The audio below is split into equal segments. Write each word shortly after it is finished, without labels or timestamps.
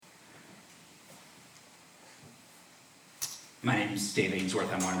My name is Dave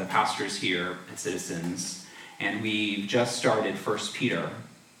Ainsworth. I'm one of the pastors here at Citizens, and we've just started 1 Peter.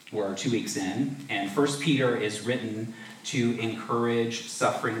 We're 2 weeks in, and 1 Peter is written to encourage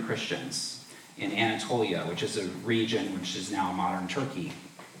suffering Christians in Anatolia, which is a region which is now modern Turkey.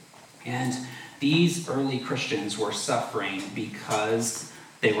 And these early Christians were suffering because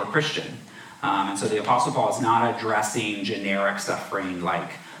they were Christian. And so the Apostle Paul is not addressing generic suffering like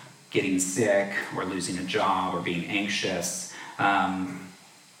getting sick or losing a job or being anxious.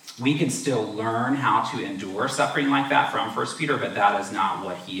 We can still learn how to endure suffering like that from 1 Peter, but that is not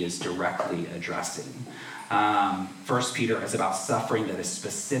what he is directly addressing. 1 Peter is about suffering that is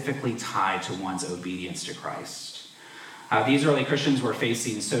specifically tied to one's obedience to Christ. These early Christians were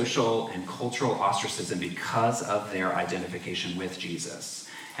facing social and cultural ostracism because of their identification with Jesus.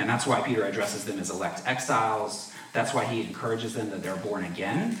 And that's why Peter addresses them as elect exiles. That's why he encourages them that they're born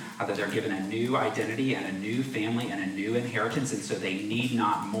again, that they're given a new identity and a new family and a new inheritance, and so they need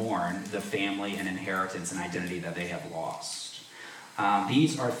not mourn the family and inheritance and identity that they have lost.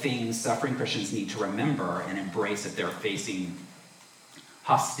 These are things suffering Christians need to remember and embrace if they're facing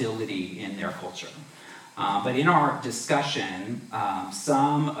hostility in their culture. But in our discussion,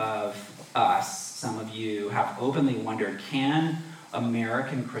 some of you have openly wondered, can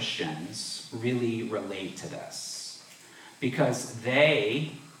American Christians really relate to this? Because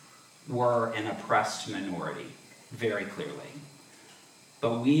they were an oppressed minority, very clearly.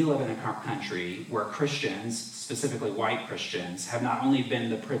 But we live in a country where Christians, specifically white Christians, have not only been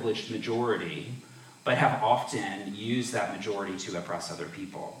the privileged majority, but have often used that majority to oppress other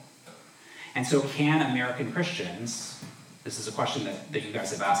people. And so can American Christians, this is a question that you guys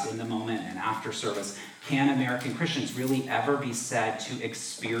have asked in the moment and after service, can American Christians really ever be said to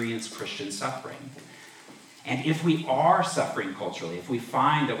experience Christian suffering? And if we are suffering culturally, if we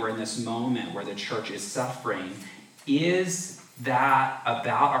find that we're in this moment where the church is suffering, is that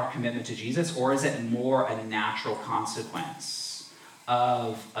about our commitment to Jesus, or is it more a natural consequence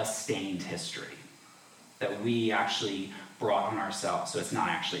of a stained history that we actually brought on ourselves? So it's not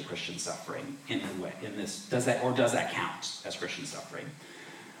actually Christian suffering in this. Does that count as Christian suffering?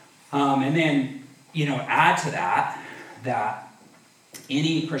 And then, add to that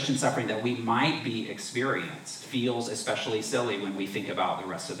any Christian suffering that we might be experiencing feels especially silly when we think about the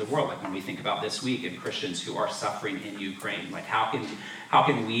rest of the world. Like when we think about this week and Christians who are suffering in Ukraine. Like how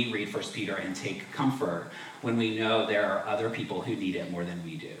can we read 1 Peter and take comfort when we know there are other people who need it more than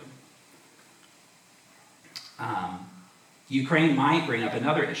we do? Ukraine might bring up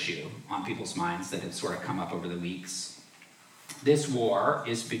another issue on people's minds that has sort of come up over the weeks. This war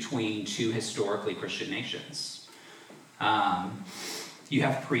is between two historically Christian nations. You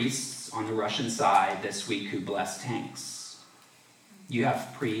have priests on the Russian side this week who bless tanks. You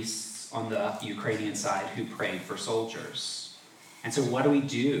have priests on the Ukrainian side who prayed for soldiers. And so what do we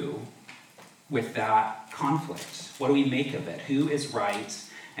do with that conflict? What do we make of it? Who is right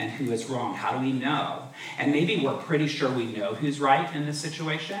and who is wrong? How do we know? And maybe we're pretty sure we know who's right in this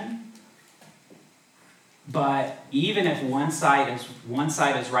situation. But even if one side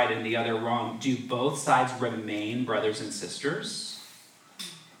is right and the other wrong, do both sides remain brothers and sisters?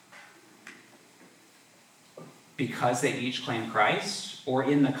 Because they each claim Christ? Or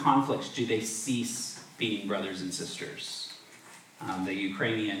in the conflict, do they cease being brothers and sisters? The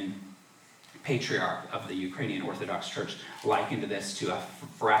Ukrainian patriarch of the Ukrainian Orthodox Church likened this to a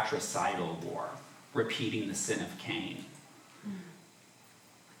fratricidal war, repeating the sin of Cain.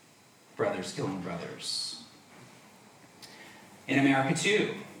 Brothers killing brothers. In America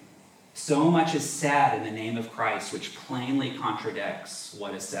too, so much is said in the name of Christ which plainly contradicts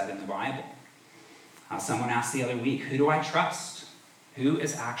what is said in the Bible. Someone asked the other week, who do I trust? Who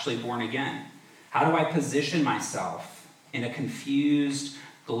is actually born again? How do I position myself in a confused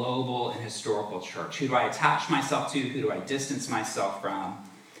global and historical church? Who do I attach myself to? Who do I distance myself from?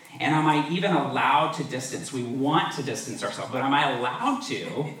 And am I even allowed to distance? We want to distance ourselves, but am I allowed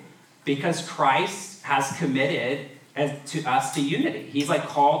to? Because Christ has committed to us to unity. He's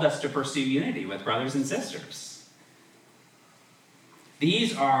called us to pursue unity with brothers and sisters.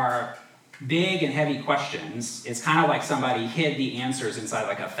 These are big and heavy questions. It's kind of like somebody hid the answers inside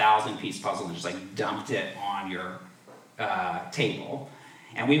a 1,000-piece puzzle and just dumped it on your table.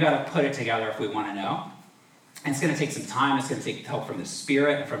 And we've got to put it together if we want to know. And it's going to take some time. It's going to take help from the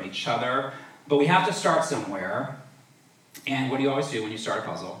Spirit and from each other. But we have to start somewhere. And what do you always do when you start a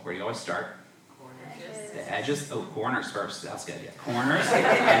puzzle? Where do you always start? Corners. The edges. Oh, corners first. That's good. Yeah. Corners and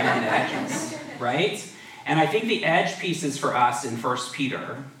then the edges. Right? And I think the edge pieces for us in 1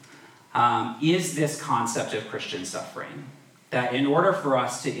 Peter is this concept of Christian suffering. That in order for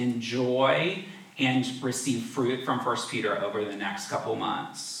us to enjoy and receive fruit from 1 Peter over the next couple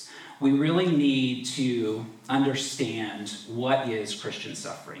months, we really need to understand what is Christian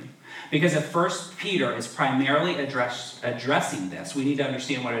suffering. Because if 1 Peter is primarily addressing this, we need to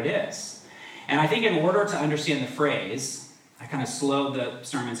understand what it is. And I think in order to understand the phrase, I kind of slowed the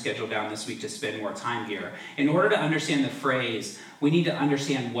sermon schedule down this week to spend more time here. In order to understand the phrase, we need to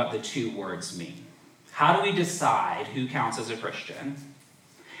understand what the two words mean. How do we decide who counts as a Christian?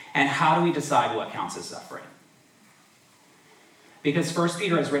 And how do we decide what counts as suffering? Because 1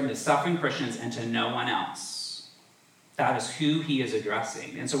 Peter is written to suffering Christians and to no one else. That is who he is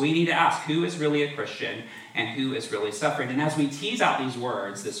addressing. And so we need to ask, who is really a Christian and who is really suffering? And as we tease out these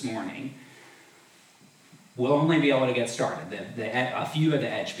words this morning, we'll only be able to get started, a few of the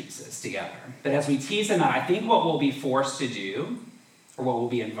edge pieces together. But as we tease them out, I think what we'll be forced to do, or what we'll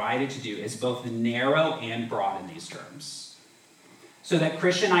be invited to do, is both narrow and broaden these terms. So that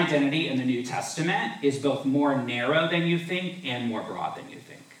Christian identity in the New Testament is both more narrow than you think and more broad than you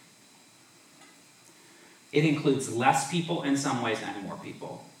think. It includes less people in some ways and more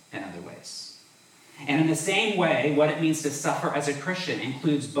people in other ways. And in the same way, what it means to suffer as a Christian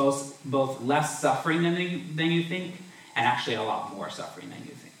includes both less suffering than you think and actually a lot more suffering than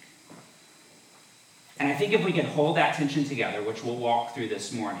you think. And I think if we can hold that tension together, which we'll walk through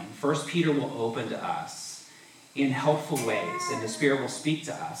this morning, 1 Peter will open to us in helpful ways, and the Spirit will speak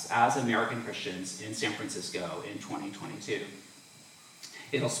to us as American Christians in San Francisco in 2022.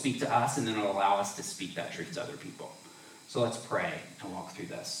 It'll speak to us, and then it'll allow us to speak that truth to other people. So let's pray and walk through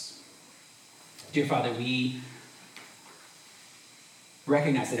this. Dear Father, we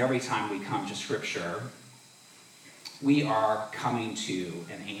recognize that every time we come to Scripture, we are coming to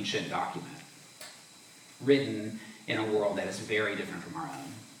an ancient document written in a world that is very different from our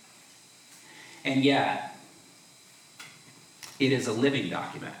own. And yet, it is a living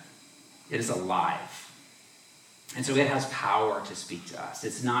document. It is alive. And so it has power to speak to us.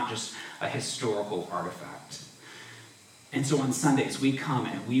 It's not just a historical artifact. And so on Sundays, we come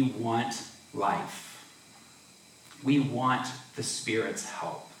and we want life. We want the Spirit's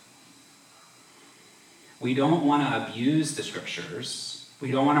help. We don't want to abuse the Scriptures. We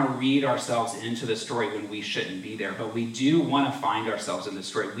don't want to read ourselves into the story when we shouldn't be there, but we do want to find ourselves in the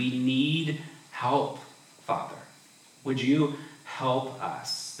story. We need help, Father. Would you help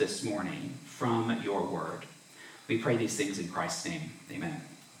us this morning from your word? We pray these things in Christ's name. Amen.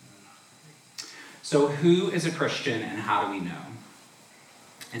 So who is a Christian and how do we know?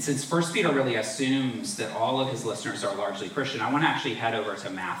 And since 1 Peter really assumes that all of his listeners are largely Christian, I want to actually head over to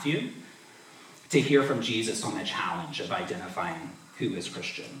Matthew to hear from Jesus on the challenge of identifying who is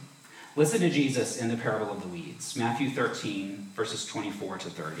Christian. Listen to Jesus in the parable of the weeds, Matthew 13, verses 24 to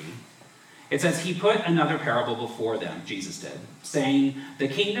 30. It says, he put another parable before them, Jesus did, saying, the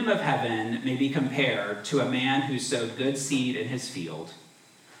kingdom of heaven may be compared to a man who sowed good seed in his field.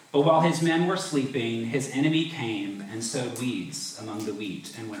 But while his men were sleeping, his enemy came and sowed weeds among the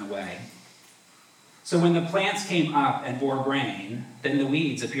wheat and went away. So when the plants came up and bore grain, then the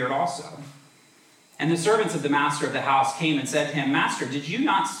weeds appeared also. And the servants of the master of the house came and said to him, Master, did you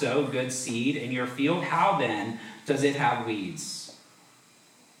not sow good seed in your field? How then does it have weeds?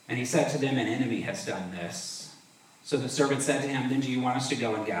 And he said to them, an enemy has done this. So the servant said to him, then do you want us to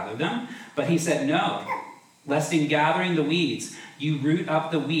go and gather them? But he said, no, lest in gathering the weeds, you root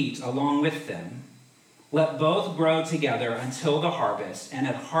up the wheat along with them. Let both grow together until the harvest, and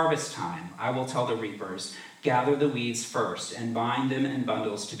at harvest time I will tell the reapers, gather the weeds first and bind them in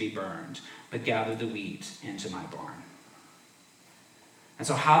bundles to be burned, but gather the wheat into my barn. And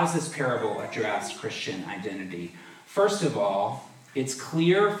so how does this parable address Christian identity? First of all, it's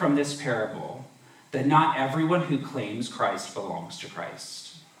clear from this parable that not everyone who claims Christ belongs to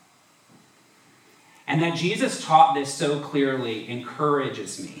Christ. And that Jesus taught this so clearly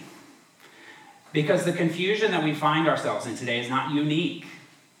encourages me. Because the confusion that we find ourselves in today is not unique,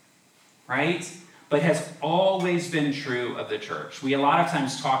 right? But has always been true of the church. We a lot of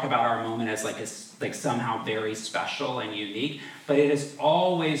times talk about our moment as like somehow very special and unique, but it has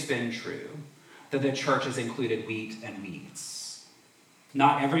always been true that the church has included wheat and weeds.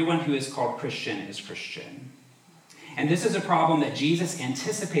 Not everyone who is called Christian is Christian. And this is a problem that Jesus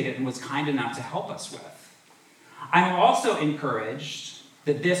anticipated and was kind enough to help us with. I'm also encouraged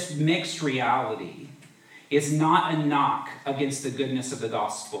that this mixed reality is not a knock against the goodness of the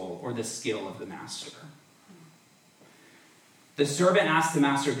gospel or the skill of the master. The servant asked the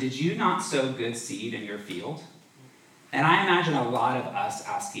master, did you not sow good seed in your field? And I imagine a lot of us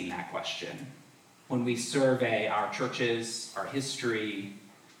asking that question when we survey our churches, our history,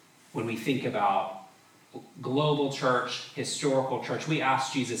 when we think about global church, historical church. We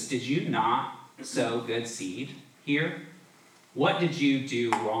ask Jesus, did you not sow good seed here? What did you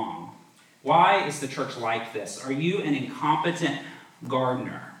do wrong? Why is the church like this? Are you an incompetent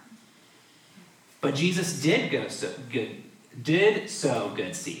gardener? But Jesus did sow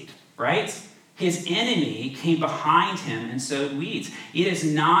good seed, right? His enemy came behind him and sowed weeds. It is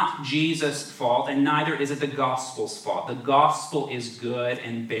not Jesus' fault, and neither is it the gospel's fault. The gospel is good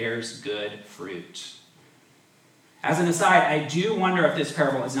and bears good fruit. As an aside, I do wonder if this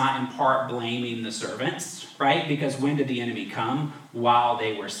parable is not in part blaming the servants, right? Because when did the enemy come? While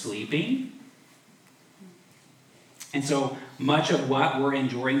they were sleeping. And so much of what we're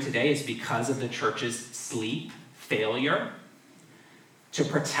enduring today is because of the church's sleep failure to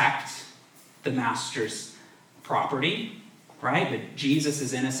protect the master's property, right? But Jesus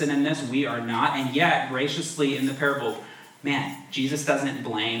is innocent in this. We are not. And yet, graciously in the parable, Jesus doesn't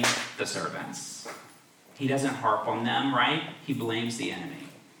blame the servants. He doesn't harp on them, right? He blames the enemy.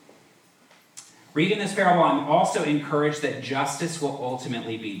 Reading this parable, I'm also encouraged that justice will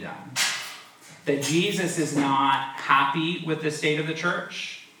ultimately be done. That Jesus is not happy with the state of the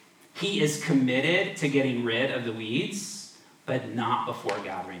church. He is committed to getting rid of the weeds, but not before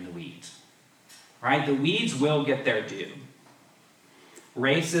gathering the wheat. Right? The weeds will get their due.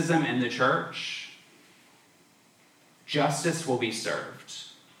 Racism in the church, justice will be served.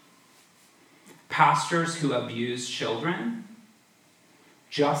 Pastors who abuse children,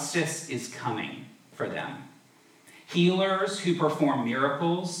 justice is coming for them. Healers who perform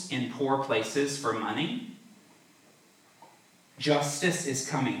miracles in poor places for money, justice is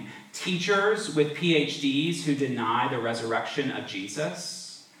coming. Teachers with PhDs who deny the resurrection of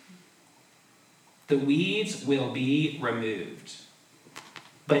Jesus, the weeds will be removed.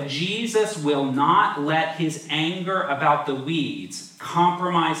 But Jesus will not let his anger about the weeds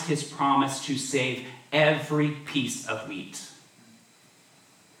compromise his promise to save every piece of wheat.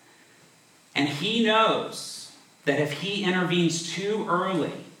 And he knows that if he intervenes too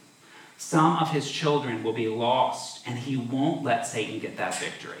early, some of his children will be lost, and he won't let Satan get that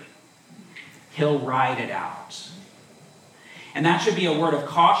victory. He'll ride it out. And that should be a word of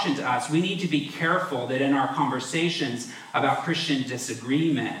caution to us. We need to be careful that in our conversations about Christian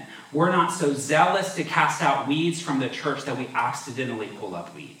disagreement, we're not so zealous to cast out weeds from the church that we accidentally pull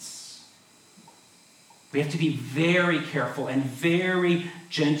up weeds. We have to be very careful and very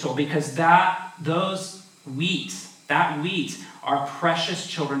gentle, because that wheat are precious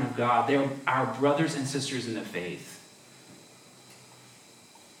children of God. They're our brothers and sisters in the faith.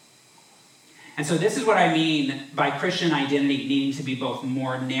 And so this is what I mean by Christian identity needing to be both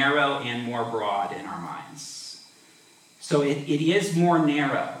more narrow and more broad in our minds. So it is more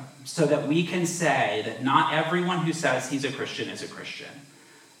narrow so that we can say that not everyone who says he's a Christian is a Christian.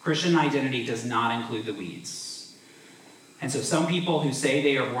 Christian identity does not include the weeds. And so some people who say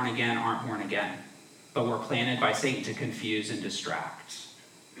they are born again aren't born again, but were planted by Satan to confuse and distract.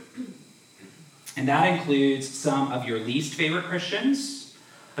 And that includes some of your least favorite Christians,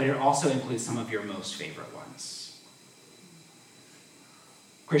 but it also includes some of your most favorite ones.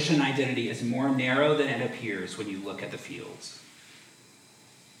 Christian identity is more narrow than it appears when you look at the fields.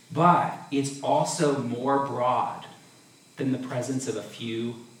 But it's also more broad than the presence of a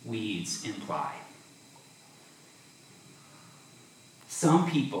few weeds imply. Some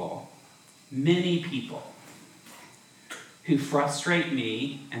people, many people, who frustrate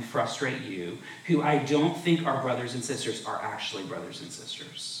me and frustrate you, who I don't think are brothers and sisters, are actually brothers and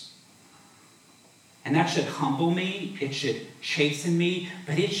sisters. And that should humble me, it should chasten me,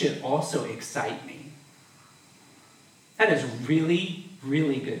 but it should also excite me. That is really,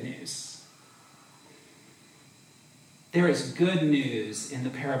 really good news. There is good news in the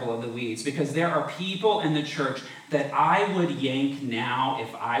parable of the weeds, because there are people in the church that I would yank now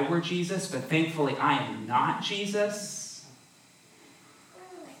if I were Jesus, but thankfully I am not Jesus,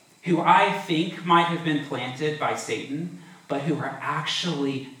 who I think might have been planted by Satan, but who are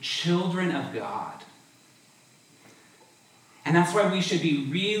actually children of God. And that's why we should be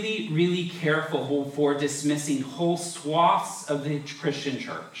really, really careful for dismissing whole swaths of the Christian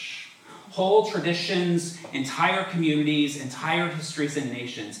church, whole traditions, entire communities, entire histories and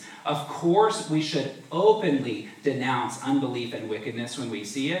nations. Of course, we should openly denounce unbelief and wickedness when we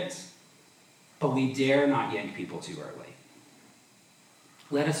see it, but we dare not yank people too early.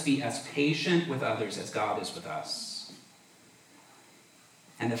 Let us be as patient with others as God is with us.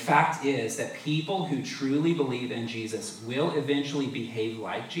 And the fact is that people who truly believe in Jesus will eventually behave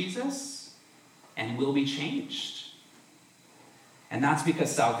like Jesus and will be changed. And that's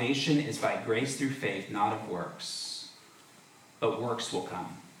because salvation is by grace through faith, not of works. But works will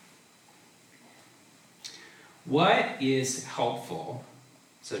come. What is helpful,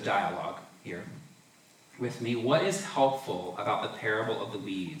 so dialogue, here with me. What is helpful about the parable of the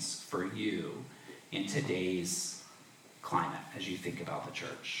weeds for you in today's climate as you think about the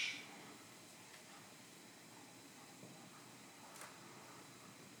church?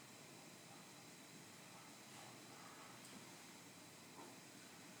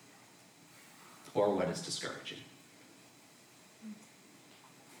 Or what is discouraging?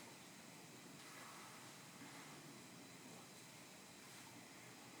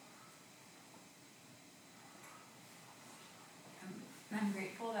 I'm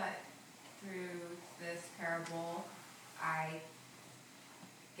grateful that through this parable, I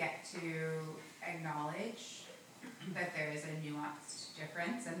get to acknowledge that there is a nuanced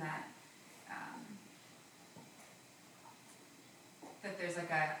difference, and that that there's like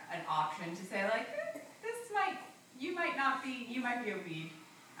an option to say like, you might be a weed,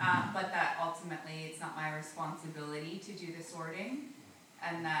 but that ultimately it's not my responsibility to do the sorting,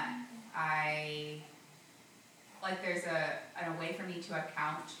 and that there's a way for me to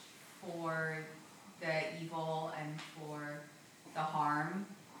account for the evil and for the harm,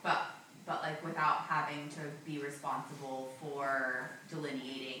 but like without having to be responsible for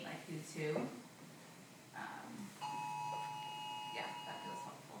delineating like who's who. Yeah, that feels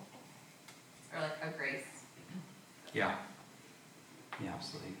helpful. Or like a grace. Yeah. Yeah,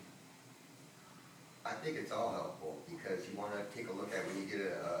 absolutely. I think it's all helpful because you want to take a look at when you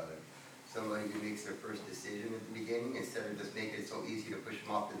get somebody who makes their first decision at the beginning, instead of just making it so easy to push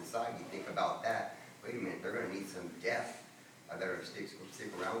them off to the side, you think about that. Wait a minute, they're going to need some depth. I better stick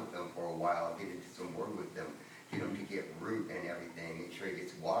around with them for a while, get into some word with them, get them to get root and everything, make sure it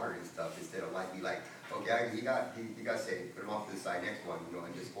gets watered and stuff, instead of like be like, okay, you got say, put them off to the side, next one,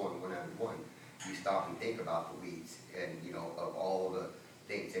 and just going one after one. You stop and think about the weeds and, of all the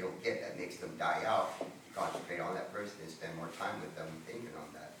things they don't get that makes them die out. Concentrate on that person and spend more time with them thinking on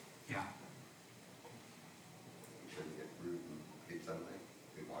that. Yeah. Make sure they get root and get sunlight,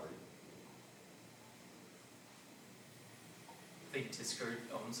 good water.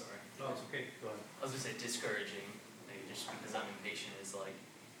 I'm sorry. No, it's okay, go ahead. I was gonna say discouraging, maybe just because I'm impatient, is like,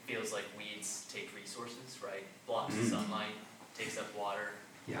 feels like weeds take resources, right? Blocks the sunlight, takes up water,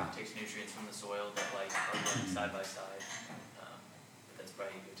 takes nutrients from the soil that like are running side by side. But that's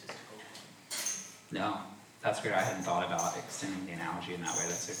probably egotistical. No, that's great. I hadn't thought about extending the analogy in that way.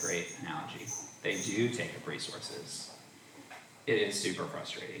 That's a great analogy. They do take up resources. It is super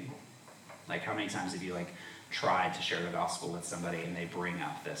frustrating. Like, how many times have you tried to share the gospel with somebody and they bring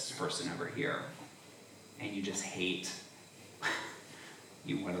up this person over here, and you just hate.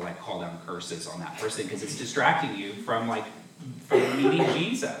 You want to call down curses on that person because it's distracting you from meeting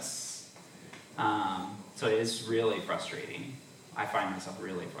Jesus. So it is really frustrating. I find myself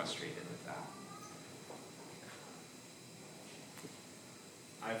really frustrated with that.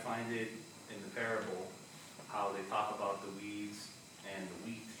 I find it in the parable how they talk about the weeds and the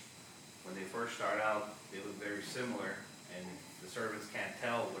wheat. When they first start out, they look very similar, and the servants can't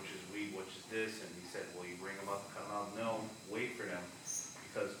tell which is wheat, which is this, and he said, well, you bring them up and cut them out. No, wait for them,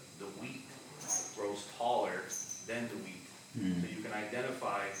 because the wheat grows taller than the wheat. So you can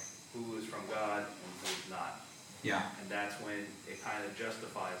identify who is from God and who is not. Yeah. And that's when it kind of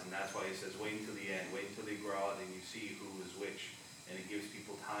justifies, and that's why he says, wait until the end, wait until they grow out, and you see who is which, and it gives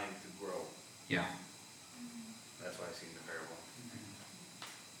people time to grow. Yeah. That's what I see in the parable.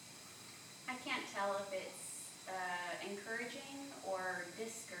 I can't tell if it's encouraging or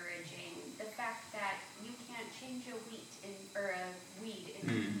discouraging. The fact that you can't change a weed into wheat.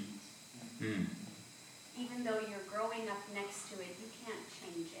 Even though you're growing up next to it, you can't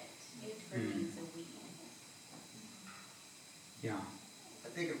change it. It remains a weed. Yeah. I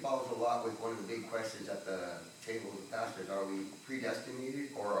think it follows a lot with one of the big questions at the table of the pastors. Are we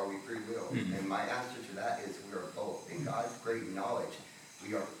predestinated or are we free will? And my answer to that is we are both. In God's great knowledge,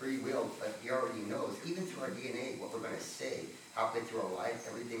 we are free willed, but he already knows, even through our DNA, what we're going to say, halfway through our life,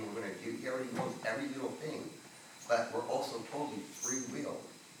 everything we're going to do. He already knows every little thing. But we're also totally free willed.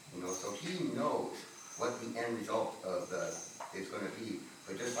 So he knows what the end result of is going to be.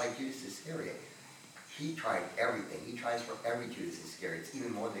 But just like Judas Iscariot, he tried everything. He tries for every Judas Iscariot,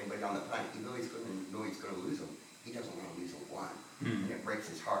 even more than anybody on the planet. Even though he's going to lose him, he doesn't want to lose a one. And it breaks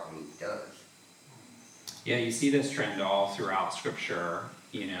his heart when he does. Yeah, you see this trend all throughout Scripture,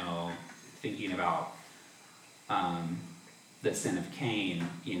 thinking about the sin of Cain,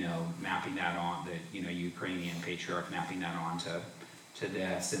 mapping that on, the Ukrainian patriarch mapping that on to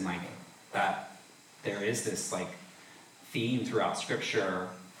this, and that there is this theme throughout Scripture.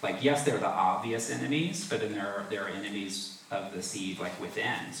 Yes, they're the obvious enemies, but then there are enemies of the seed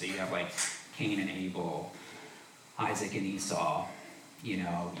within. So you have Cain and Abel, Isaac and Esau, You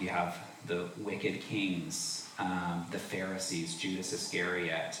have the wicked kings, the Pharisees, Judas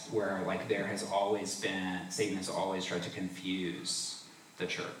Iscariot, where like Satan has always tried to confuse the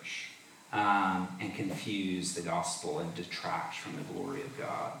church and confuse the gospel and detract from the glory of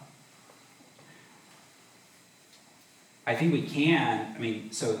God. I think we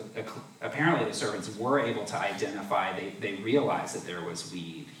can, so apparently the servants were able to identify, they realized that there was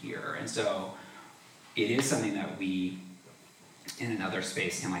weed here. And so it is something that we, in another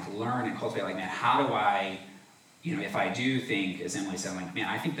space, can learn and cultivate. Man, how do I, if I do think, as Emily said, man,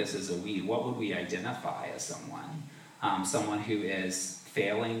 I think this is a weed, what would we identify as someone? Someone who is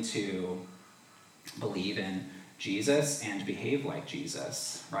failing to believe in Jesus and behave like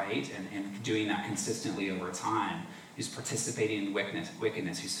Jesus, right? And doing that consistently over time. Who's participating in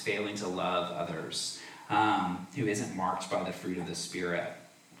wickedness, who's failing to love others, who isn't marked by the fruit of the Spirit.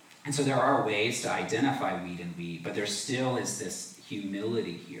 And so there are ways to identify weed and wheat, but there still is this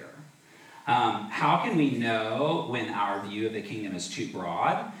humility here. How can we know when our view of the kingdom is too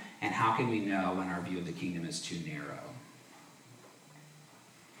broad, and how can we know when our view of the kingdom is too narrow?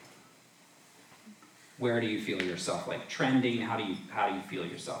 Where do you feel yourself trending? How do you feel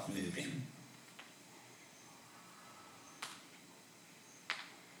yourself moving?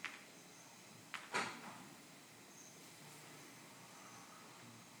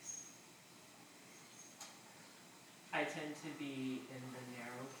 I tend to be in the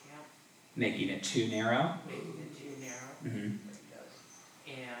narrow camp. Making it too narrow? Making it too narrow. Mm-hmm.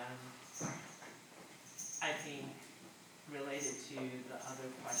 And I think related to the other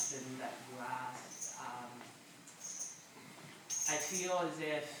question that you asked, I feel as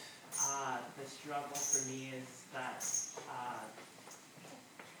if the struggle for me is that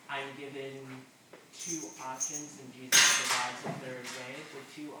I'm given two options and Jesus provides a third way.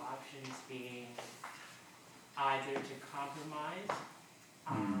 The two options being either to compromise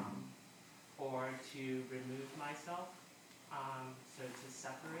or to remove myself, so to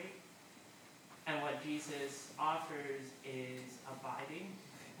separate. And what Jesus offers is abiding,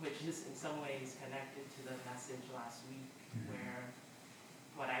 which is in some ways connected to the message last week, where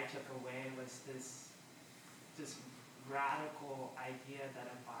what I took away was this radical idea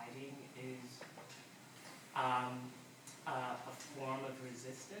that abiding is a form of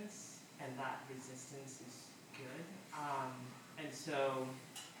resistance, and that resistance is good. And so,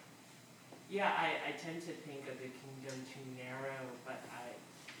 I tend to think of the kingdom too narrow, but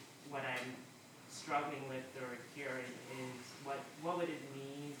what I'm struggling with or hearing is what would it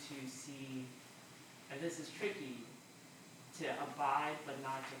mean to see, and this is tricky, to abide but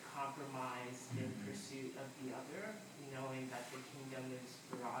not to compromise in pursuit of the other, knowing that the kingdom is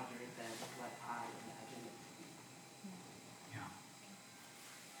broader than what I imagine it to be.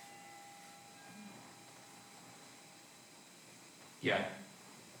 Yeah,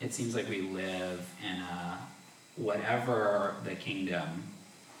 it seems like we live in whatever the kingdom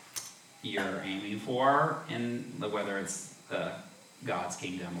you're aiming for, whether it's God's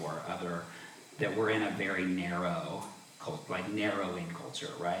kingdom or other, that we're in a very narrow, narrowing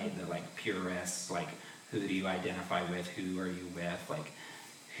culture, right? The purists, who do you identify with? Who are you with?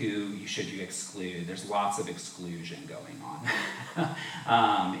 Who should you exclude? There's lots of exclusion going on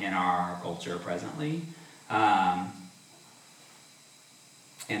in our culture presently.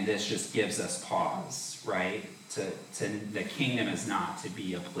 And this just gives us pause, right? The kingdom is not to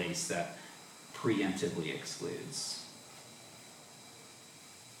be a place that preemptively excludes.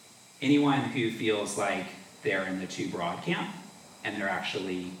 Anyone who feels like they're in the too broad camp and they're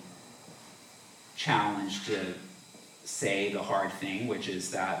actually challenged to say the hard thing, which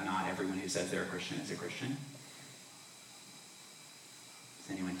is that not everyone who says they're a Christian is a Christian.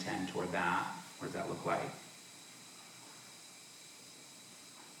 Does anyone tend toward that? What does that look like?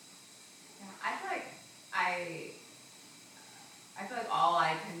 I feel like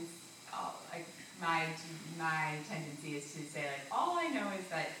my tendency is to say all I know is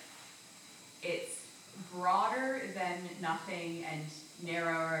that it's broader than nothing and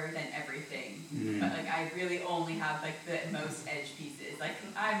narrower than everything. But I really only have the most edge pieces.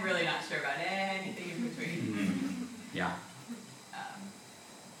 I'm really not sure about anything in between. Yeah.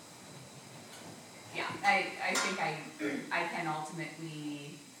 I think I can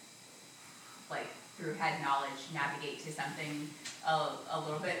ultimately through head knowledge navigate to something a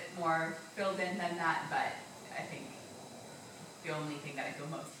little bit more filled in than that, but I think the only thing that I feel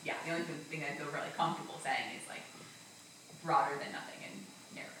really comfortable saying is broader than nothing and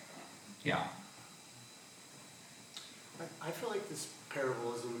narrower than nothing. Yeah. I feel like this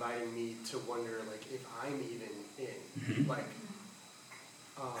parable is inviting me to wonder if I'm even in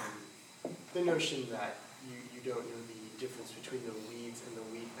the notion that you don't know the difference between the weeds and the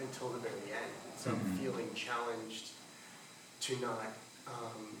wheat until the very end. So I'm feeling challenged to not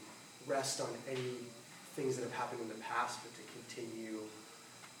rest on any things that have happened in the past, but to continue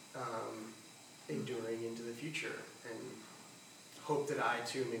enduring into the future and hope that I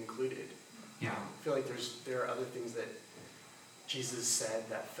too am included. Yeah. I feel like there are other things that Jesus said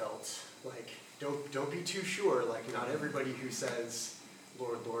that felt like, don't be too sure. Like, not everybody who says,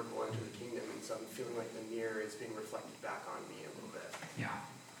 Lord, Lord, will enter the kingdom. And so I'm feeling like the mirror is being reflected back on me a little bit. Yeah.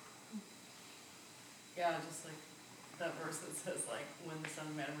 Yeah, just like that verse that says, like, when the Son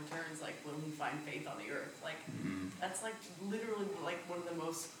of Man returns, like, will he find faith on the earth? Like, that's like literally like one of the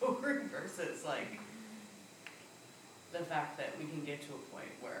most sobering verses. Like, the fact that we can get to a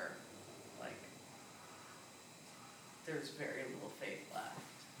point where, like, there's very little faith left.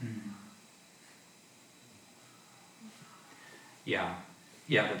 Yeah.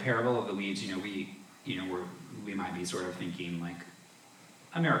 Yeah, the parable of the weeds, we might be sort of thinking like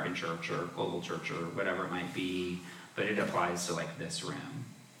American church or global church or whatever it might be, but it applies to like this room.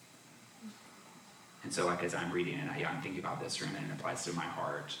 And so like as I'm reading it, I'm thinking about this room and it applies to my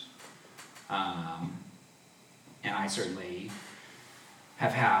heart. And I certainly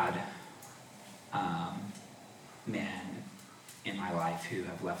have had men in my life who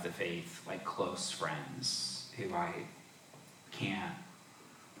have left the faith, like close friends, who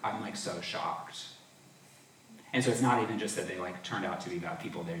I'm like so shocked. And so it's not even just that they like turned out to be bad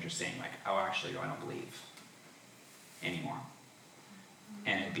people, they're just saying like, oh, actually, I don't believe anymore.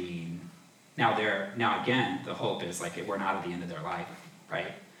 And it being, now again, the hope is like, we're not at the end of their life,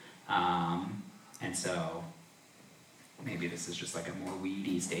 right? And so maybe this is just like a more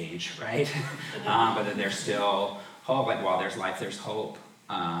weedy stage, right? But that there's still hope, like while there's life, there's hope.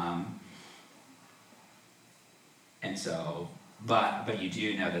 And so, but you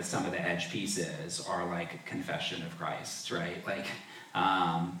do know that some of the edge pieces are like confession of Christ, right? Like,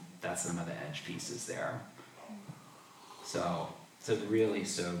 that's some of the edge pieces there. So the really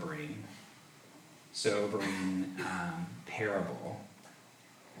sobering parable,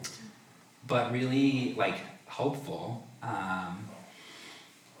 but really like hopeful. I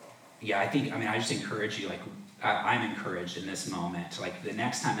just encourage you, like, I'm encouraged in this moment, like the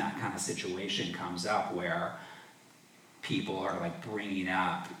next time that kind of situation comes up where people are like bringing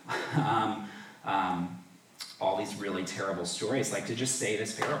up all these really terrible stories, like to just say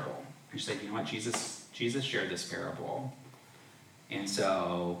this parable and just say, you know what, Jesus shared this parable, and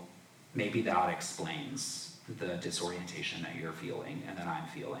so maybe that explains the disorientation that you're feeling and that I'm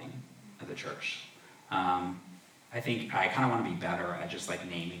feeling at the church. I think I kind of want to be better at just like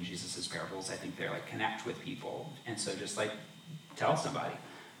naming Jesus's parables. I think they're like connect with people, and so just like tell somebody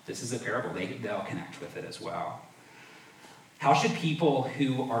this is a parable, they'll connect with it as well. How should people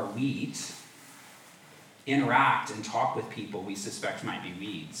who are wheat interact and talk with people we suspect might be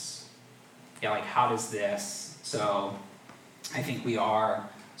weeds? Yeah, like how does this, so I think we are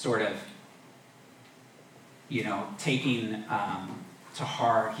sort of, taking to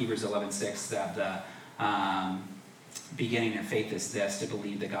heart Hebrews 11:6, that the beginning of faith is this, to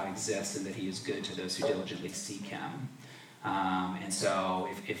believe that God exists and that he is good to those who diligently seek him. And so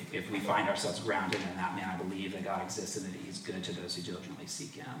if we find ourselves grounded in that, man, I believe that God exists and that he is good to those who diligently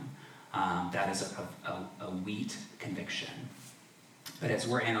seek him. That is a wheat conviction. But as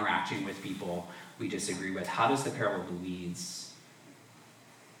we're interacting with people we disagree with, how does the parable of the weeds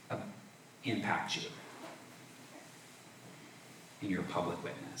impact you in your public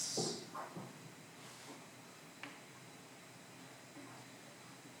witness?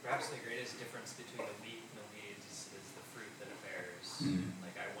 Perhaps the greatest difference between the wheat and the weeds is the fruit that it bears.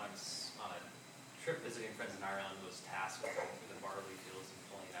 Like I once, on a trip visiting friends in Ireland, was tasked with going through the barley fields and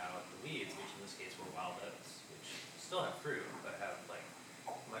pulling out the weeds, which in this case were wild oats, which still have fruit, but have like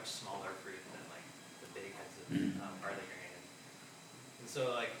much smaller fruit than like the big heads of barley grain. And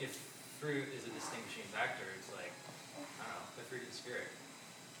so like if fruit is a distinguishing factor, it's like, I don't know, the fruit of the Spirit.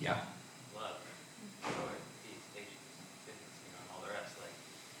 Yeah. Love, joy, peace, patience, goodness, and all the rest. Like,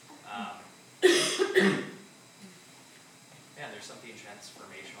 there's something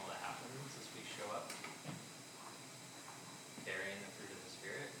transformational that happens as we show up carrying the fruit of the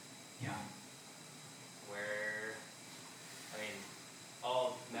Spirit. Yeah. Where,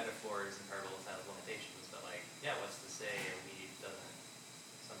 all metaphors and parables have limitations, but like, what's to say a weed doesn't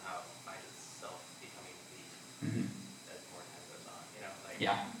somehow find itself becoming wheat as more time goes on,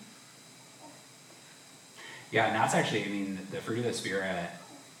 Yeah. Yeah, and that's actually, the fruit of the Spirit,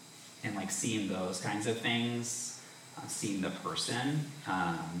 and like seeing those kinds of things, seeing the person,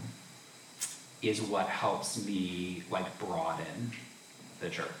 is what helps me like broaden the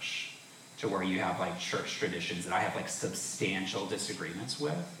church to where you have like church traditions that I have like substantial disagreements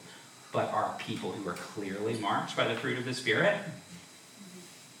with, but are people who are clearly marked by the fruit of the Spirit.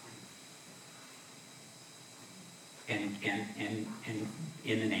 And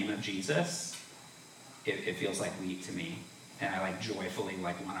in the name of Jesus, it feels like wheat to me. And I like joyfully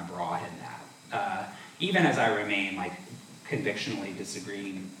like want to broaden that. Even as I remain like convictionally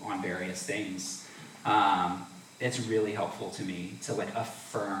disagreeing on various things, it's really helpful to me to like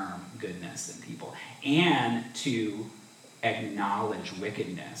affirm goodness in people and to acknowledge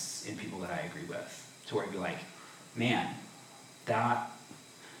wickedness in people that I agree with. To where I'd be like, man, that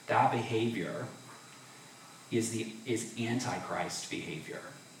behavior is antichrist behavior.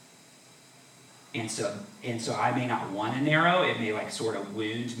 And so I may not want to narrow, it may like sort of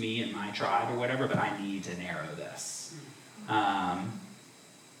wound me and my tribe or whatever, but I need to narrow this.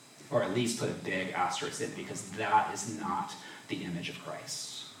 Or at least put a big asterisk in, because that is not the image of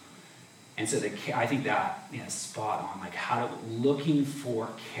Christ. And so I think that is spot on, like looking for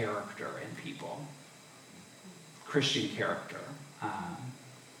character in people. Christian character.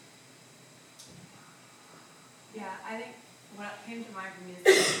 Yeah, I think what came to mind for me is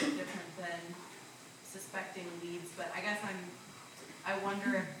a little different than suspecting weeds, but I guess I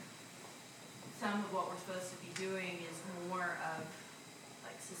wonder if some of what we're supposed to be doing is more of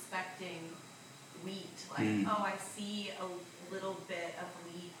like suspecting wheat, like, oh, I see a little bit of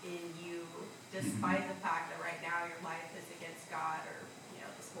wheat in you, despite the fact that right now your life is against God, or, you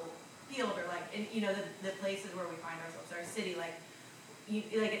know, this whole field, or like, and, you know, the places where we find ourselves, our city, like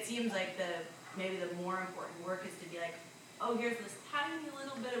it seems like maybe the more important work is to be like, oh, here's this tiny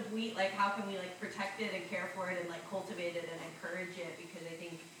little bit of wheat, like how can we like protect it and care for it and like cultivate it and encourage it, because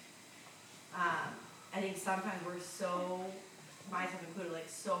I think sometimes we're so, myself included, like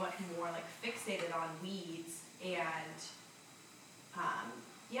so much more like fixated on weeds, and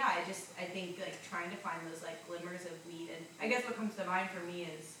I think like trying to find those like glimmers of wheat, and I guess what comes to mind for me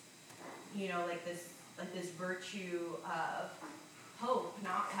is, you know, like this virtue of hope,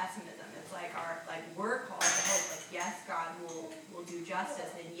 not pessimism. It's like we're called to hope. Like, yes, God will do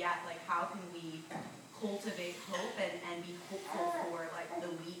justice, and yet like how can we cultivate hope and be hopeful for like the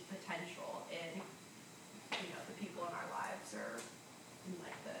wheat potential in, you know, the people in our lives, or in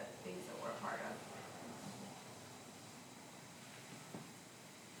like the things that we're a part of.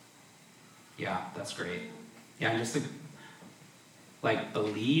 Yeah, that's great. Yeah, just like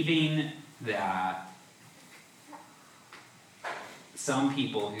believing that some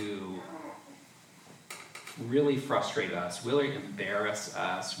people who really frustrate us, really embarrass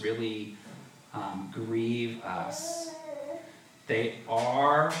us, really grieve us, they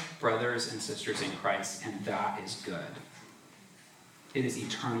are brothers and sisters in Christ, and that is good. It is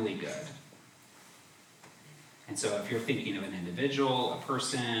eternally good. And so if you're thinking of an individual, a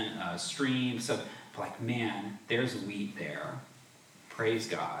person, a stream, so like, man, there's wheat there. Praise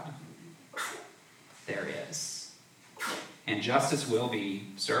God. There is. And justice will be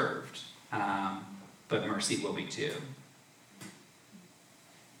served, but mercy will be too.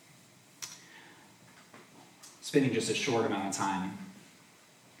 Spending just a short amount of time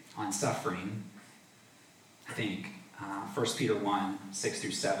on suffering, I think, 1 Peter 1,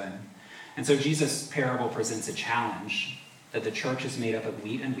 6-7. And so Jesus' parable presents a challenge that the church is made up of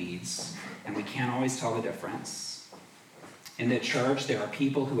wheat and weeds, and we can't always tell the difference. In the church, there are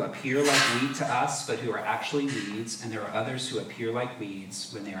people who appear like wheat to us, but who are actually weeds, and there are others who appear like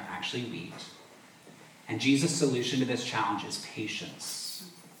weeds when they are actually wheat. And Jesus' solution to this challenge is patience.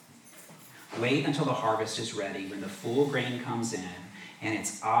 Wait until the harvest is ready, when the full grain comes in, and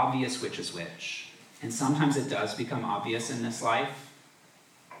it's obvious which is which. And sometimes it does become obvious in this life,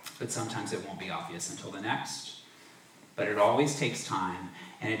 but sometimes it won't be obvious until the next. But it always takes time,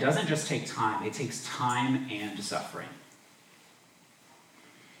 and it doesn't just take time, it takes time and suffering.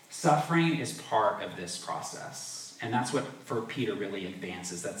 Suffering is part of this process, and that's what for Peter really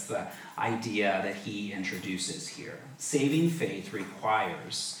advances. That's the idea that he introduces here. Saving faith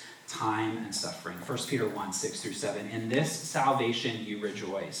requires time and suffering. 1 Peter 1, 6-7. In this salvation you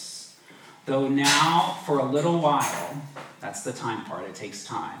rejoice, though now for a little while, that's the time part, it takes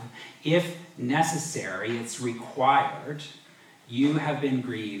time, if necessary, it's required, you have been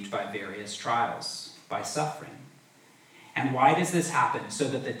grieved by various trials, by suffering. And why does this happen? So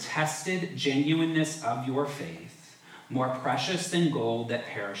that the tested genuineness of your faith, more precious than gold that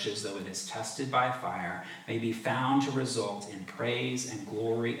perishes though it is tested by fire, may be found to result in praise and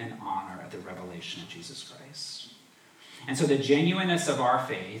glory and honor at the revelation of Jesus Christ. And so the genuineness of our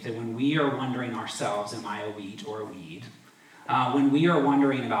faith, and when we are wondering ourselves, am I a wheat or a weed? When we are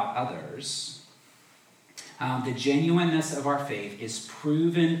wondering about others, The genuineness of our faith is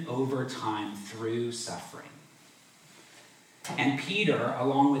proven over time through suffering. And Peter,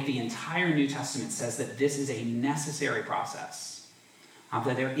 along with the entire New Testament, says that this is a necessary process.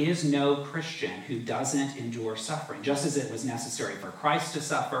 That there is no Christian who doesn't endure suffering. Just as it was necessary for Christ to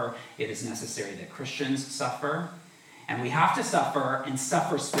suffer, it is necessary that Christians suffer. And we have to suffer, and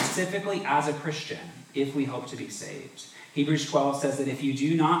suffer specifically as a Christian, if we hope to be saved. Hebrews 12 says that if you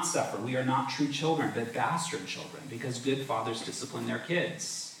do not suffer, we are not true children, but bastard children, because good fathers discipline their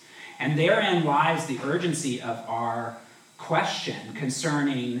kids. And therein lies the urgency of our question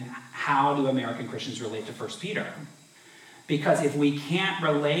concerning how do American Christians relate to 1 Peter. Because if we can't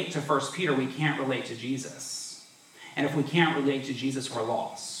relate to 1 Peter, we can't relate to Jesus. And if we can't relate to Jesus, we're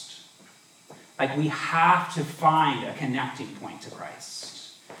lost. Like, we have to find a connecting point to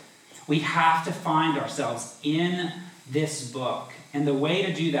Christ. We have to find ourselves in this book. And the way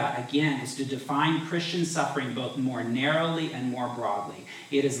to do that, again, is to define Christian suffering both more narrowly and more broadly.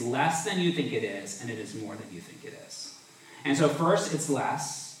 It is less than you think it is, and it is more than you think it is. And so first, it's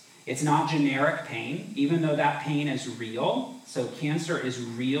less. It's not generic pain, even though that pain is real. So cancer is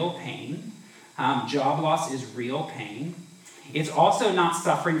real pain. Job loss is real pain. It's also not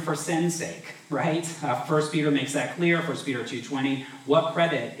suffering for sin's sake, right? 1 Peter makes that clear, 1 Peter 2:20. What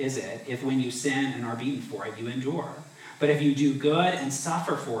credit is it if when you sin and are beaten for it, you endure? But if you do good and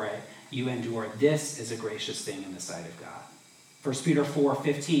suffer for it, you endure. This is a gracious thing in the sight of God. 1 Peter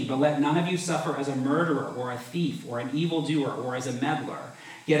 4:15. But let none of you suffer as a murderer or a thief or an evildoer or as a meddler.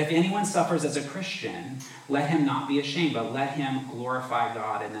 Yet if anyone suffers as a Christian, let him not be ashamed, but let him glorify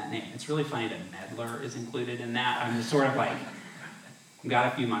God in that name. It's really funny that meddler is included in that. I'm just sort of like, we've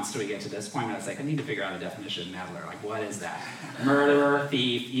got a few months till we get to this point, and I was like, I need to figure out a definition of meddler. Like, what is that? Murderer,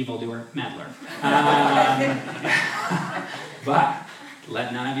 thief, evildoer, meddler. But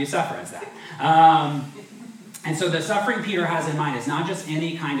let none of you suffer as that. And so the suffering Peter has in mind is not just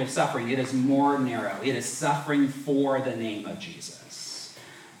any kind of suffering. It is more narrow. It is suffering for the name of Jesus,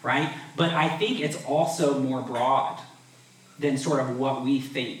 right? But I think it's also more broad than sort of what we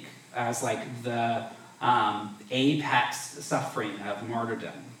think as like the apex suffering of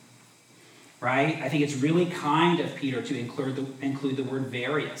martyrdom, right? I think it's really kind of Peter to include the word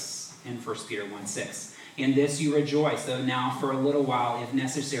various in 1 Peter 1:6. In this you rejoice, though now for a little while, if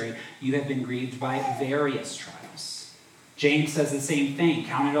necessary, you have been grieved by various trials. James says the same thing.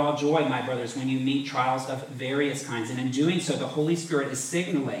 Count it all joy, my brothers, when you meet trials of various kinds. And in doing so, the Holy Spirit is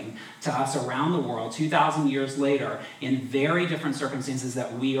signaling to us around the world, 2,000 years later, in very different circumstances,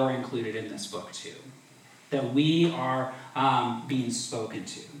 that we are included in this book too. That we are being spoken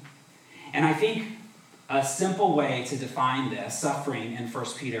to. And I think a simple way to define this, suffering in 1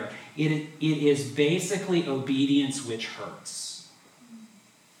 Peter, it is basically obedience which hurts.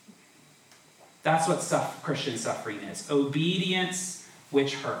 That's what Christian suffering is. Obedience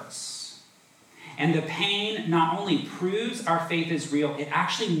which hurts. And the pain not only proves our faith is real, it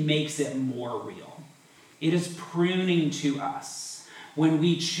actually makes it more real. It is pruning to us when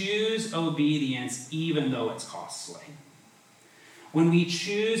we choose obedience even though it's costly. When we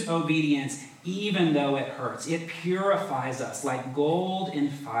choose obedience even though it hurts, it purifies us like gold in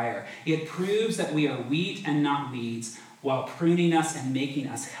fire. It proves that we are wheat and not weeds, while pruning us and making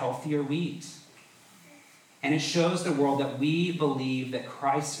us healthier wheat. And it shows the world that we believe that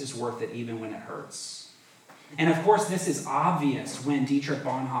Christ is worth it even when it hurts. And of course, this is obvious when Dietrich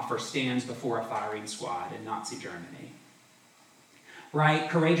Bonhoeffer stands before a firing squad in Nazi Germany. Right?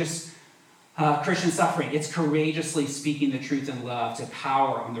 Courageous Christian suffering, it's courageously speaking the truth in love to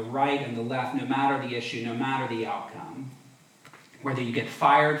power on the right and the left, no matter the issue, no matter the outcome. Whether you get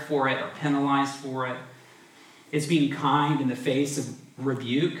fired for it or penalized for it. It's being kind in the face of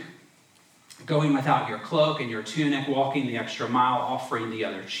rebuke, going without your cloak and your tunic, walking the extra mile, offering the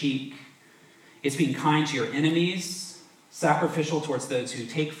other cheek. It's being kind to your enemies, sacrificial towards those who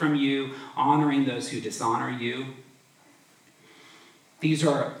take from you, honoring those who dishonor you. These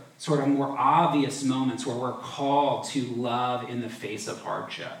are sort of more obvious moments where we're called to love in the face of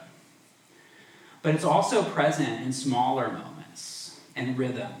hardship. But it's also present in smaller moments and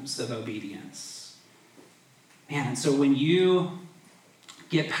rhythms of obedience. Man, and so when you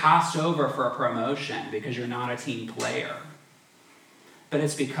get passed over for a promotion because you're not a team player, but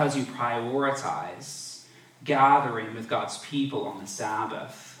it's because you prioritize gathering with God's people on the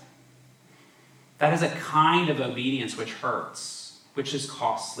Sabbath, that is a kind of obedience which hurts, which is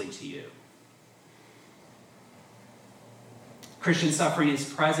costly to you. Christian suffering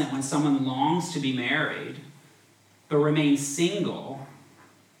is present when someone longs to be married, but remains single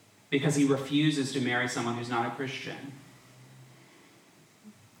because he refuses to marry someone who's not a Christian.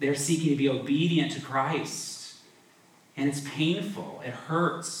 They're seeking to be obedient to Christ. And it's painful. It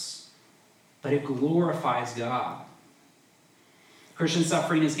hurts. But it glorifies God. Christian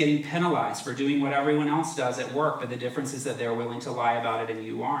suffering is getting penalized for doing what everyone else does at work, but the difference is that they're willing to lie about it and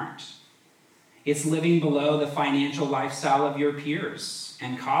you aren't. It's living below the financial lifestyle of your peers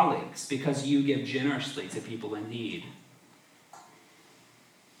and colleagues because you give generously to people in need.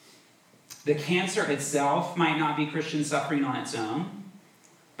 The cancer itself might not be Christian suffering on its own,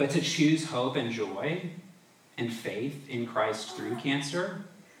 but to choose hope and joy and faith in Christ through cancer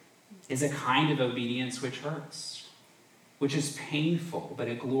is a kind of obedience which hurts, which is painful, but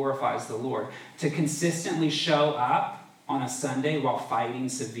it glorifies the Lord. To consistently show up on a Sunday while fighting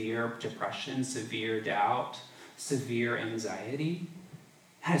severe depression, severe doubt, severe anxiety,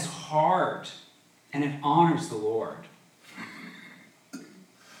 that is hard, and it honors the Lord.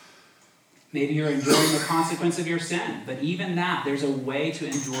 Maybe you're enduring the consequence of your sin, but even that, there's a way to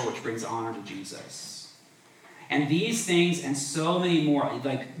endure which brings honor to Jesus. And these things and so many more,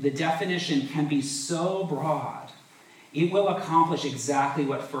 like the definition can be so broad. It will accomplish exactly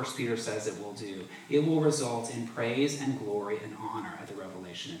what 1 Peter says it will do. It will result in praise and glory and honor at the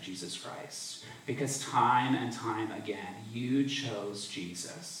revelation of Jesus Christ. Because time and time again, you chose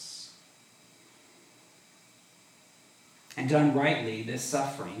Jesus. And done rightly, this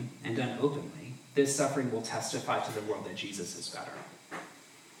suffering, and done openly, this suffering will testify to the world that Jesus is better.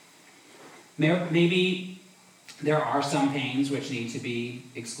 Maybe there are some pains which need to be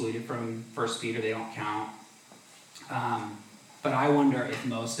excluded from 1 Peter. They don't count. But I wonder if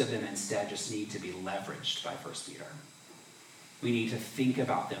most of them instead just need to be leveraged by 1 Peter. We need to think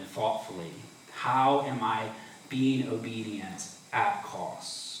about them thoughtfully. How am I being obedient at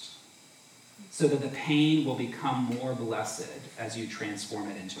cost? So that the pain will become more blessed as you transform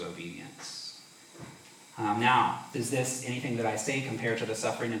it into obedience. Now, does anything that I say compare to the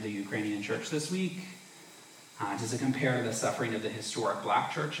suffering of the Ukrainian church this week? Does it compare to the suffering of the historic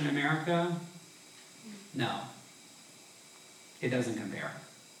black church in America? No. It doesn't compare.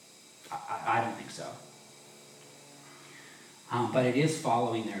 I don't think so. But it is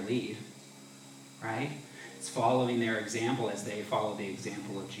following their lead, right? It's following their example as they follow the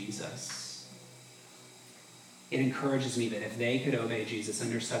example of Jesus. It encourages me that if they could obey Jesus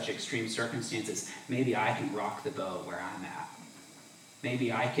under such extreme circumstances, maybe I can rock the boat where I'm at.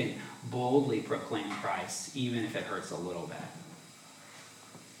 Maybe I can boldly proclaim Christ, even if it hurts a little bit.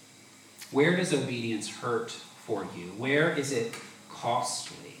 Where does obedience hurt for you? Where is it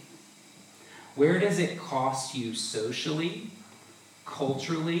costly? Where does it cost you socially,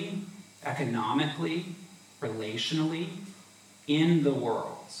 culturally, economically, relationally, in the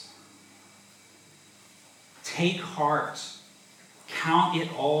world? Take heart. Count it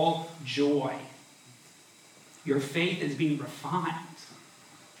all joy. Your faith is being refined.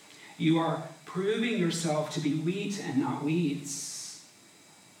 You are proving yourself to be wheat and not weeds.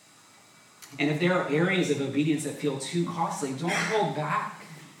 And if there are areas of obedience that feel too costly, don't hold back.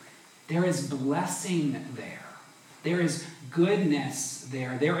 There is blessing there. There is goodness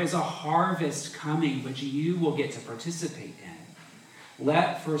there. There is a harvest coming which you will get to participate in.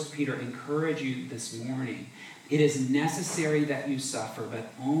 Let 1 Peter encourage you this morning. It is necessary that you suffer,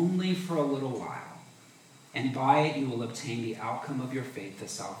 but only for a little while. And by it you will obtain the outcome of your faith, the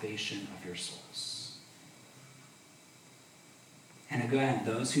salvation of your souls. And again,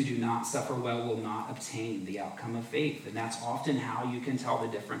 those who do not suffer well will not obtain the outcome of faith. And that's often how you can tell the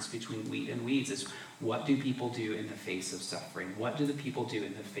difference between wheat and weeds, is what do people do in the face of suffering? What do the people do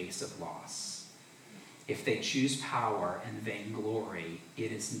in the face of loss? If they choose power and vainglory,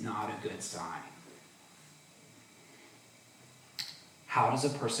 it is not a good sign. How does a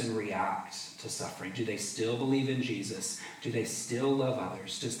person react to suffering? Do they still believe in Jesus? Do they still love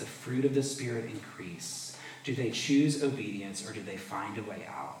others? Does the fruit of the Spirit increase? Do they choose obedience, or do they find a way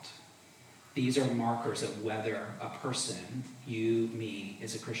out? These are markers of whether a person, you, me,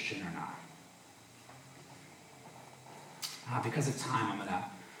 is a Christian or not. Because of time, I'm going to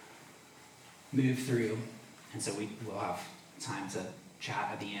move through, and so we will have time to chat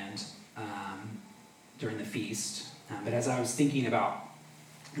at the end during the feast. But as I was thinking about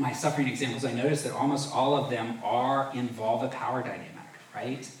my suffering examples, I noticed that almost all of them involve a power dynamic,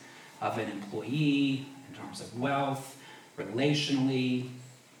 right? Of an employee, in terms of wealth, relationally.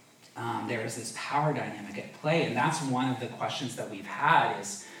 There is this power dynamic at play, and that's one of the questions that we've had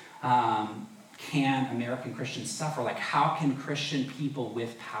is, can American Christians suffer? Like, how can Christian people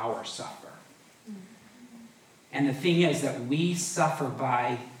with power suffer? And the thing is that we suffer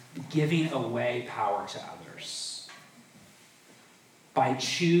by giving away power to others, by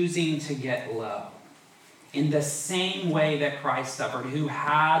choosing to get low. in the same way that Christ suffered, who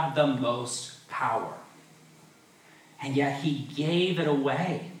had the most power. And yet he gave it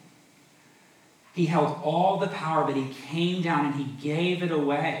away. He held all the power, but he came down and he gave it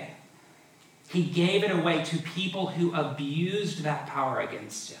away. He gave it away to people who abused that power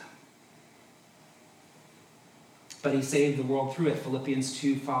against him. But he saved the world through it. Philippians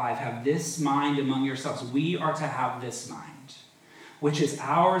 2:5, have this mind among yourselves. We are to have this mind, which is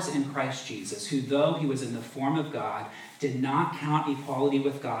ours in Christ Jesus, who though he was in the form of God, did not count equality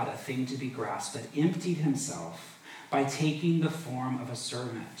with God a thing to be grasped, but emptied himself by taking the form of a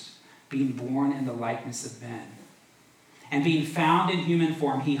servant, being born in the likeness of men. And being found in human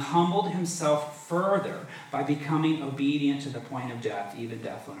form, he humbled himself further by becoming obedient to the point of death, even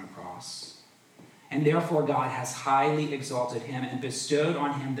death on a cross. And therefore God has highly exalted him and bestowed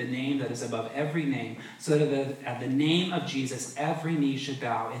on him the name that is above every name, so that at the name of Jesus every knee should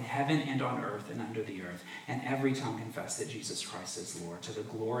bow in heaven and on earth and under the earth, and every tongue confess that Jesus Christ is Lord, to the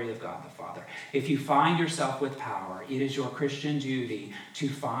glory of God the Father. If you find yourself with power, it is your Christian duty to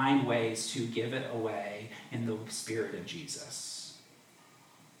find ways to give it away in the spirit of Jesus.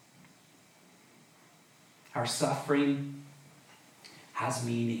 Our suffering has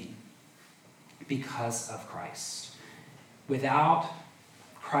meaning because of Christ. Without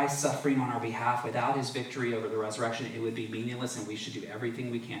Christ suffering on our behalf, without his victory over the resurrection, it would be meaningless, and we should do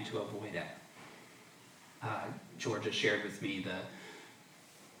everything we can to avoid it. Georgia shared with me the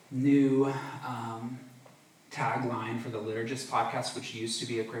new tagline for the Liturgist podcast, which used to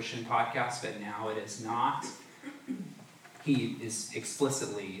be a Christian podcast, but now it is not. He is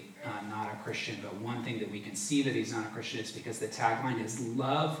explicitly not a Christian, but one thing that we can see that he's not a Christian is because the tagline is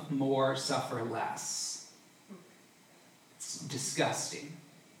love more, suffer less. It's disgusting.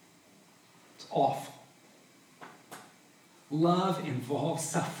 It's awful. Love involves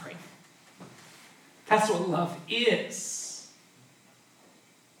suffering. That's what love is.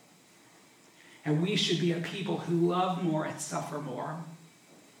 And we should be a people who love more and suffer more.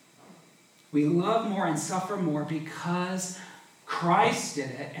 We love more and suffer more because Christ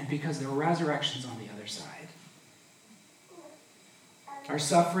did it and because the resurrection's on the other side. Our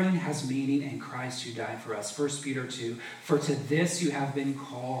suffering has meaning in Christ who died for us. 1 Peter 2, for to this you have been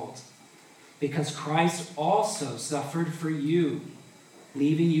called, because Christ also suffered for you,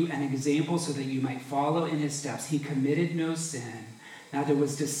 leaving you an example so that you might follow in his steps. He committed no sin. Neither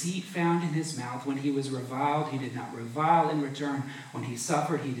was deceit found in his mouth. When he was reviled, he did not revile in return. When he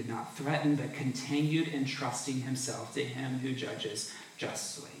suffered, he did not threaten, but continued entrusting himself to him who judges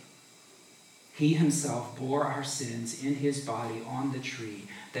justly. He himself bore our sins in his body on the tree,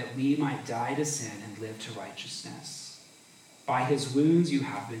 that we might die to sin and live to righteousness. By his wounds you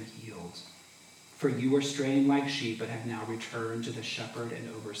have been healed. For you were straying like sheep, but have now returned to the shepherd and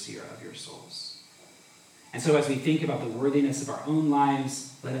overseer of your souls. And so as we think about the worthiness of our own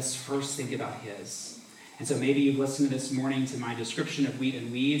lives, let us first think about his. And so maybe you've listened this morning to my description of wheat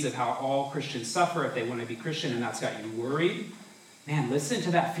and weeds, of how all Christians suffer if they want to be Christian, and that's got you worried. Man, listen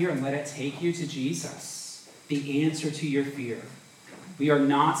to that fear and let it take you to Jesus, the answer to your fear. We are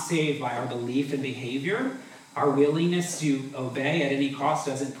not saved by our belief and behavior. Our willingness to obey at any cost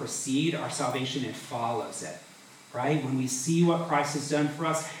doesn't precede our salvation, it follows it. Right? When we see what Christ has done for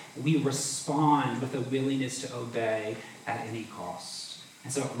us, we respond with a willingness to obey at any cost.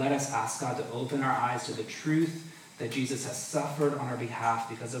 And so let us ask God to open our eyes to the truth that Jesus has suffered on our behalf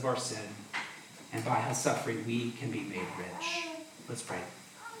because of our sin. And by his suffering, we can be made rich. Let's pray.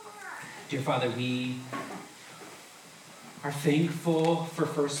 Dear Father, we are thankful for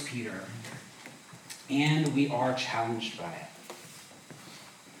 1 Peter, and we are challenged by it.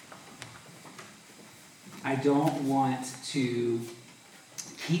 I don't want to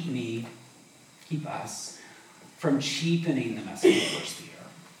keep us from cheapening the message of 1 Peter,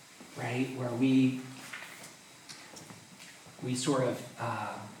 right? Where we sort of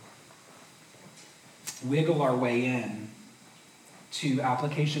wiggle our way in to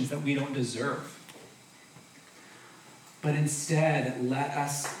applications that we don't deserve. But instead, let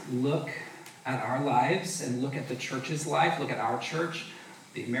us look at our lives and look at the church's life, look at our church,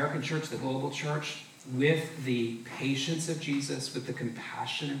 the American church, the global church, with the patience of Jesus, with the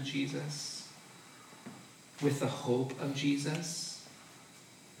compassion of Jesus, with the hope of Jesus.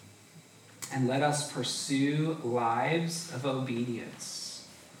 And let us pursue lives of obedience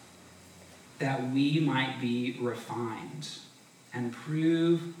that we might be refined and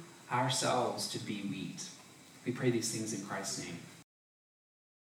prove ourselves to be wheat. We pray these things in Christ's name.